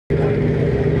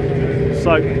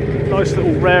So, nice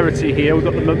little rarity here. We've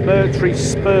got the McMurtry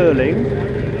Spierling.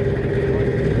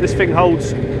 This thing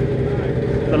holds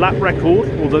the lap record,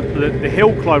 or the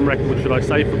hill climb record, should I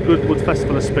say, for Goodwood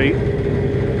Festival of Speed.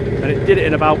 And it did it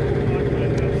in about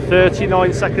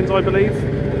 39 seconds, I believe.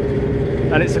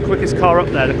 And it's the quickest car up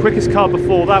there. The quickest car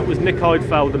before that was Nick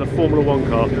Heidfeld in a Formula 1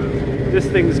 car. This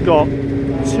thing's got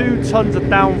 2 tons of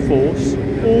downforce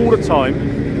all the time.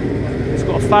 It's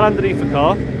got a fan underneath the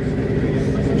car,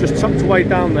 just tucked away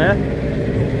down there,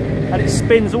 and it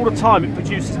spins all the time. It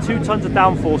produces 2 tons of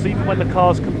downforce even when the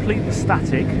car's completely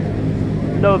static.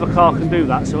 No other car can do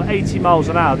that. So at 80 miles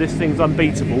an hour, this thing's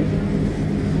unbeatable.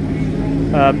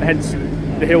 Hence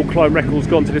the hill climb record's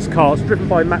gone to this car. It's driven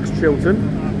by Max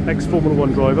Chilton, ex-Formula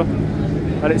 1 driver,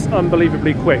 and it's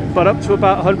unbelievably quick. But up to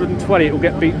about 120 it will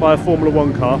get beat by a Formula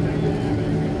 1 car.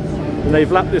 And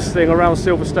they've lapped this thing around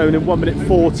Silverstone in 1 minute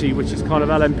 40, which is kind of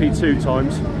LMP2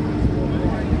 times.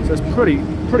 So it's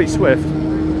pretty swift.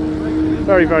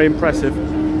 Very, very impressive.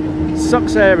 It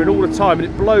sucks air in all the time, and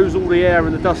it blows all the air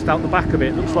and the dust out the back of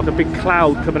it. It looks like a big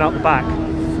cloud coming out the back.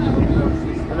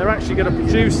 And they're actually going to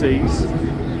produce these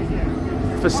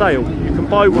for sale. You can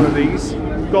buy one of these.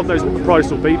 God knows what the price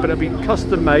will be, but it'll be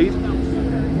custom made,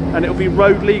 and it'll be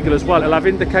road legal as well. It'll have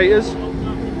indicators,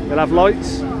 it'll have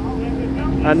lights,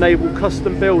 and they will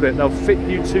custom build it. They'll fit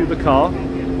you to the car,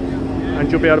 and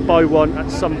you'll be able to buy one at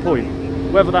some point.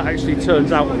 Whether that actually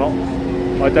turns out or not,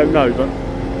 I don't know, but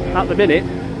at the minute,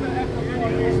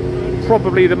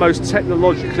 probably the most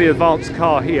technologically advanced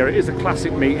car here. It is a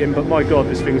classic meeting, but my God,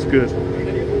 this thing's good.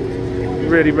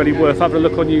 Really, really worth having a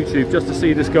look on YouTube just to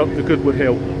see this go up the Goodwood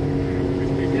Hill,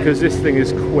 because this thing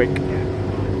is quick.